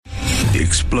The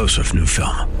explosive new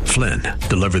film, Flynn,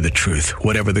 Deliver the Truth,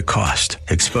 Whatever the Cost,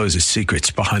 exposes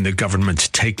secrets behind the government's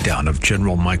takedown of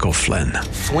General Michael Flynn.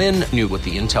 Flynn knew what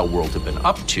the intel world had been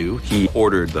up to. He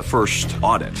ordered the first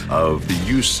audit of the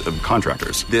use of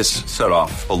contractors. This set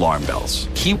off alarm bells.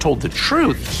 He told the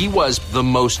truth. He was the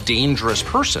most dangerous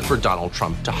person for Donald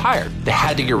Trump to hire. They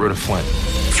had to get rid of Flynn.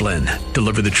 Flynn,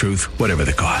 Deliver the Truth, Whatever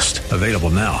the Cost. Available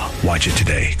now. Watch it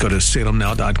today. Go to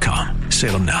salemnow.com.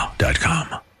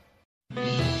 salemnow.com.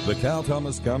 The Cal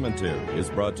Thomas Commentary is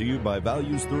brought to you by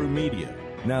Values Through Media.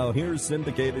 Now here's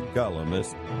syndicated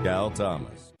columnist Cal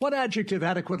Thomas. What adjective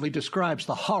adequately describes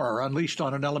the horror unleashed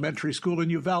on an elementary school in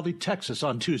Uvalde, Texas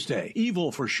on Tuesday?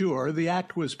 Evil for sure. The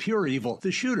act was pure evil.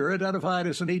 The shooter, identified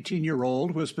as an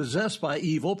 18-year-old, was possessed by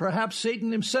evil, perhaps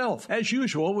Satan himself. As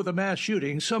usual with a mass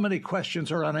shooting, so many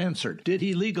questions are unanswered. Did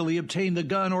he legally obtain the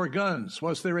gun or guns?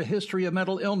 Was there a history of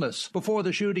mental illness? Before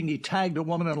the shooting, he tagged a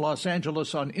woman in Los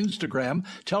Angeles on Instagram,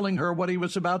 telling her what he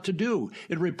was about to do.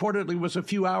 It reportedly was a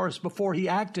few hours before he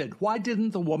acted. Why didn't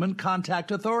the woman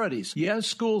contact authorities? Yes,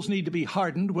 schools need to be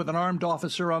hardened with an armed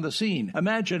officer on the scene.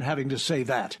 Imagine having to say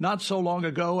that. Not so long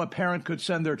ago, a parent could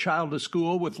send their child to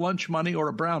school with lunch money or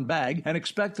a brown bag and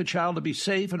expect the child to be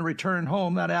safe and return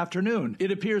home that afternoon.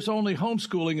 It appears only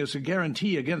homeschooling is a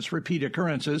guarantee against repeat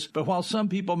occurrences, but while some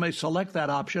people may select that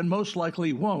option, most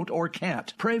likely won't or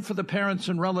can't. Pray for the parents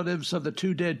and relatives of the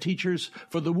 2 dead teachers,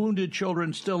 for the wounded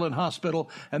children still in hospital,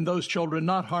 and those children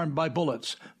not harmed by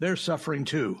bullets. They're suffering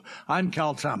too. I'm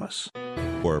Cal Thomas.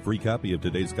 For a free copy of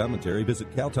today's commentary,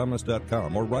 visit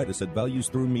calthomas.com or write us at Values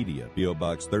Through Media, P.O.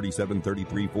 Box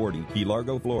 373340, Key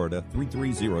Largo, Florida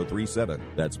 33037.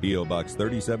 That's P.O. Box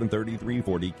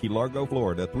 373340, Key Largo,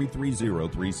 Florida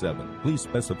 33037. Please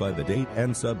specify the date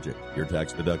and subject. Your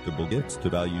tax-deductible gifts to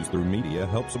Values Through Media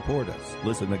help support us.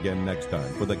 Listen again next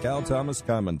time for the Cal Thomas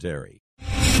Commentary.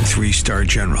 3-star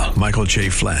General Michael J.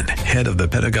 Flynn, head of the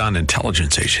Pentagon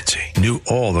Intelligence Agency, knew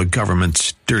all the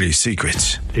government's dirty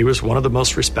secrets. He was one of the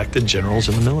most respected generals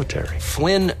in the military.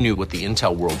 Flynn knew what the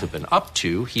intel world had been up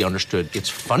to. He understood its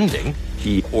funding.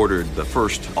 He ordered the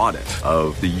first audit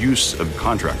of the use of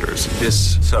contractors.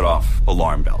 This set off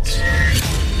alarm bells.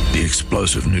 The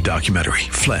explosive new documentary,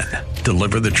 Flynn,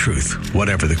 Deliver the Truth,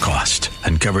 Whatever the Cost,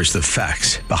 uncovers the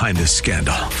facts behind this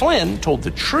scandal. Flynn told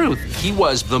the truth. He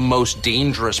was the most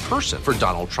dangerous person for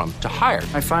Donald Trump to hire.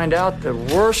 I find out the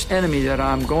worst enemy that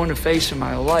I'm going to face in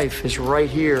my life is right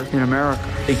here in America.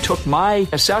 They took my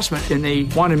assessment and they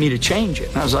wanted me to change it.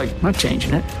 And I was like, I'm not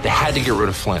changing it. They had to get rid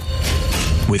of Flynn.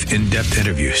 With in-depth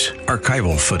interviews,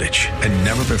 archival footage, and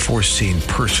never-before-seen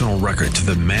personal records of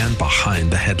the man behind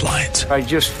the headlines. I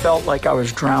just felt like I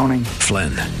was drowning.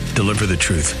 Flynn, Deliver the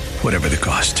Truth, Whatever the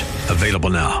Cost.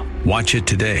 Available now. Watch it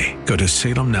today. Go to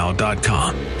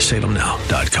salemnow.com.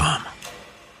 salemnow.com.